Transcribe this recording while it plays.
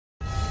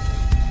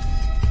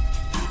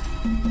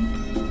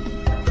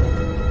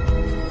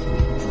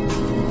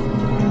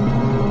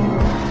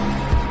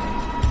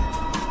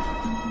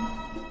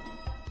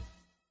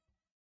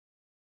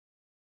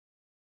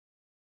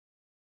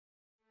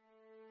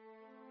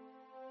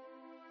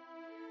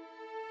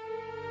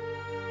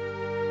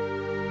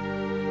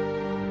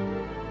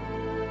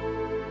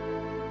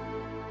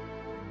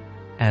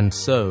And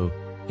so,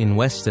 in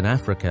Western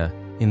Africa,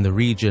 in the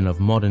region of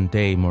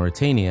modern-day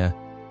Mauritania,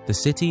 the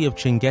city of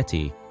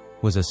Chinguetti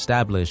was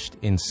established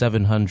in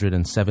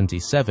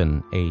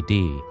 777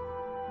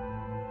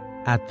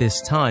 AD. At this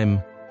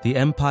time, the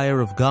Empire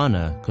of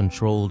Ghana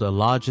controlled the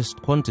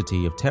largest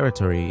quantity of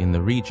territory in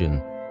the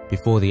region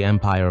before the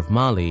Empire of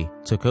Mali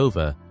took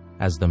over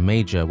as the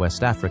major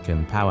West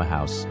African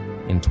powerhouse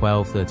in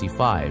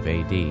 1235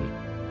 AD.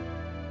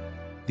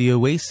 The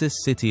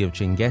oasis city of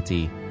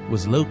Chinguetti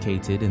was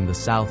located in the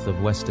south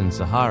of Western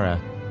Sahara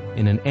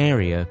in an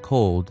area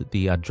called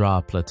the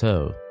Adrar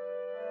Plateau.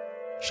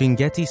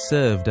 Chinguetti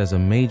served as a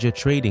major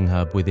trading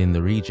hub within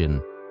the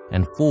region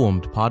and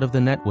formed part of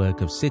the network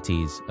of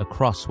cities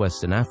across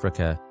Western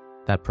Africa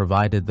that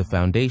provided the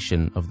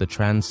foundation of the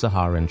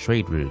trans-Saharan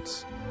trade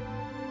routes.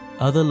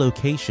 Other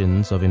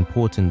locations of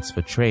importance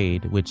for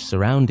trade which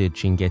surrounded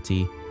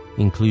Chinguetti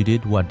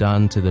included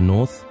Wadan to the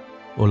north,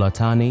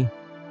 Olatani,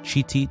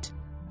 Chitit,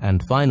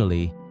 and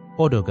finally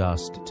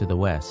Odogast to the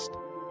west.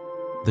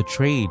 The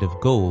trade of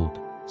gold,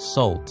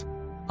 salt,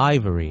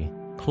 ivory,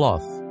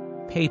 cloth,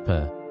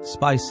 paper,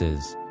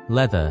 spices,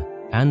 leather,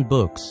 and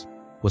books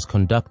was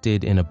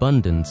conducted in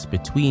abundance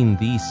between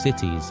these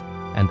cities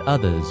and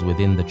others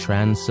within the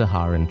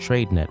trans-Saharan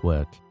trade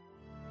network.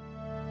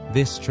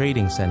 This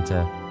trading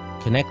center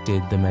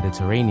connected the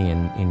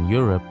Mediterranean in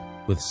Europe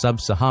with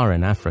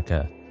sub-Saharan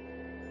Africa.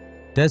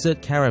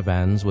 Desert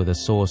caravans were the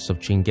source of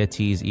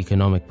Chinguetti's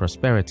economic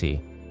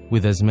prosperity,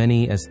 with as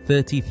many as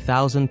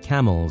 30,000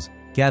 camels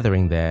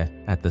gathering there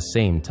at the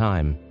same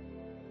time.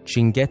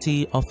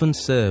 Chinguetti often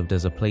served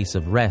as a place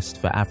of rest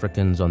for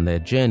Africans on their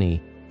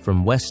journey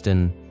from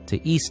Western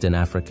to Eastern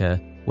Africa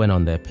when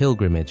on their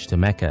pilgrimage to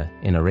Mecca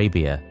in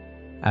Arabia,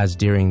 as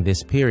during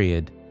this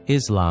period,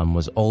 Islam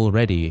was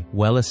already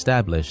well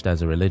established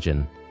as a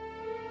religion.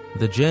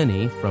 The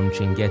journey from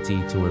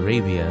Chinguetti to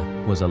Arabia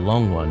was a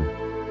long one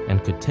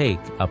and could take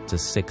up to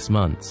 6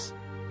 months,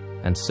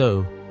 and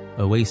so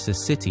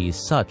oasis cities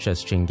such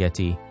as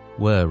Chinguetti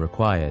were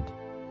required.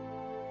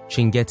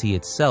 Chinguetti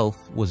itself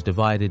was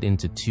divided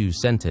into 2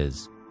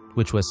 centers,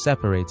 which were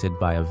separated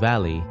by a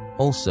valley,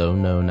 also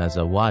known as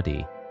a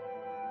wadi.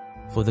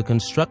 For the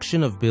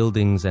construction of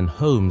buildings and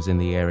homes in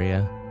the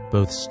area,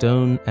 both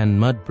stone and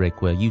mud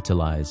brick were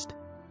utilized.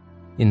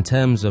 In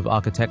terms of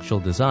architectural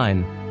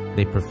design,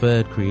 they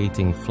preferred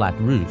creating flat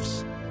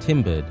roofs,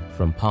 timbered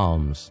from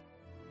palms.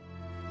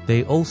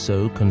 They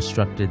also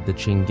constructed the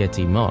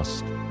Chinguetti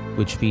Mosque,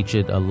 which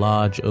featured a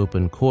large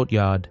open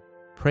courtyard,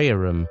 prayer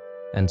room,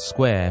 and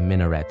square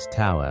minaret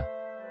tower.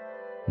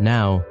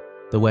 Now,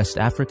 the West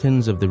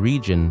Africans of the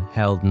region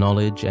held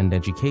knowledge and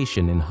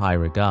education in high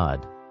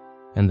regard,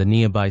 and the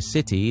nearby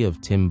city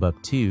of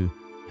Timbuktu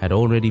had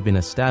already been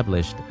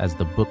established as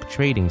the book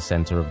trading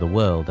center of the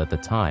world at the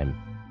time,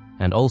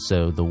 and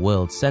also the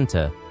world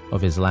center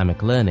of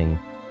Islamic learning,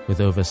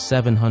 with over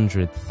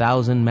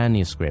 700,000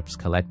 manuscripts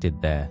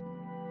collected there.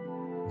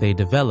 They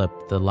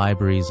developed the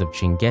Libraries of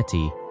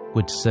Chinguetti,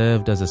 which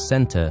served as a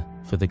center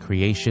for the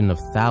creation of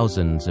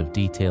thousands of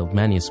detailed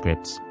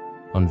manuscripts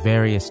on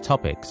various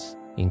topics,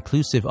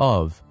 inclusive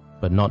of,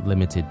 but not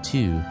limited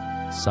to,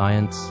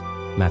 science,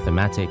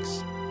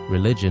 mathematics,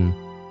 religion,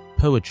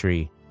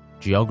 poetry,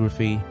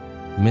 geography,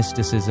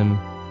 mysticism,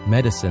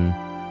 medicine,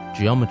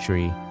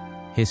 geometry,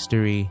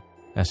 history,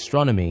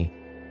 astronomy,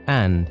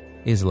 and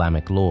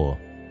Islamic law.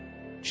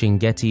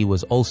 Chinguetti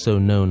was also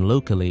known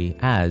locally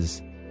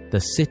as the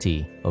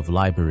City of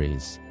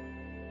Libraries.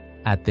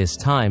 At this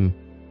time,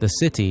 the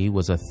city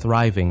was a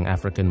thriving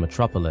African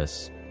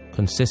metropolis,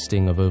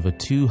 consisting of over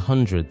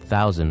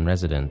 200,000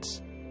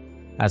 residents.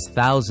 As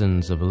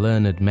thousands of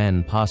learned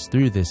men passed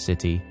through this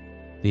city,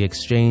 the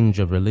exchange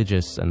of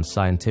religious and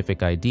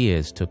scientific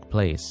ideas took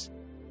place,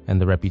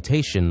 and the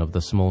reputation of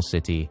the small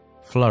city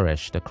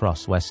flourished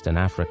across Western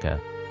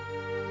Africa.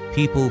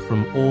 People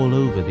from all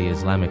over the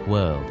Islamic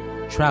world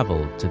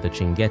traveled to the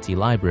Chinguetti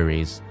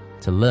libraries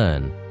to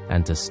learn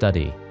and to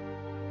study.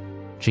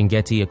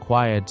 Chinguetti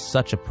acquired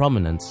such a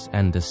prominence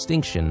and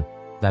distinction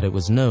that it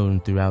was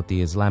known throughout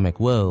the Islamic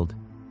world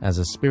as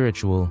a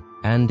spiritual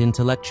and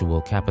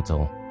intellectual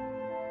capital.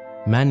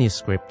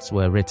 Manuscripts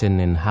were written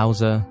in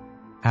Hausa,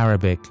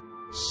 Arabic,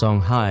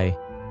 Songhai,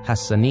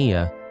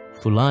 Hassaniya,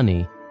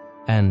 Fulani,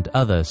 and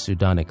other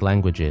Sudanic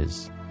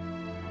languages.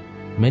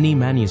 Many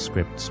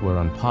manuscripts were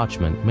on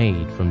parchment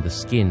made from the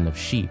skin of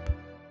sheep,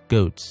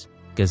 goats,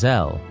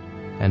 gazelle,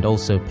 and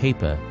also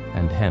paper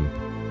and hemp.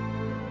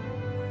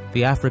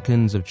 The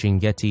Africans of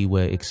Chinguetti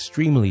were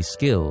extremely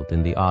skilled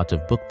in the art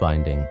of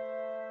bookbinding,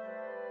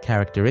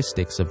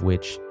 characteristics of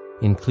which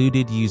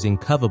included using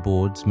cover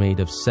boards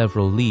made of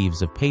several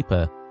leaves of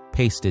paper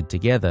pasted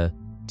together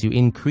to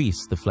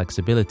increase the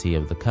flexibility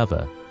of the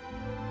cover.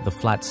 the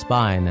flat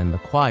spine and the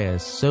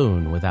quires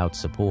sewn without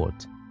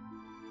support.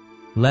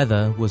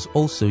 Leather was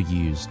also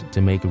used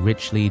to make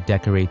richly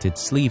decorated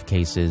sleeve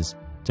cases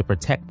to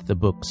protect the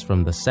books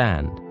from the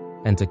sand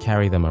and to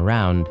carry them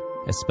around,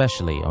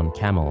 especially on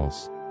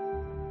camels.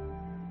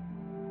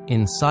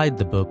 Inside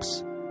the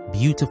books,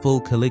 beautiful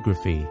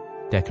calligraphy,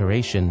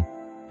 decoration,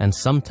 and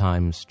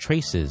sometimes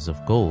traces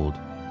of gold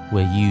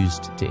were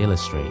used to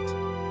illustrate.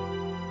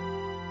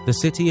 The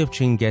city of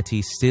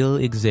Chinguetti still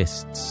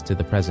exists to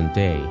the present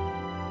day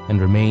and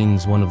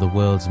remains one of the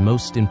world's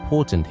most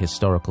important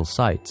historical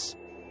sites,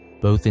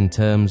 both in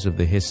terms of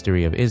the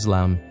history of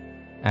Islam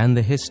and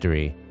the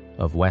history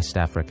of West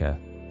Africa.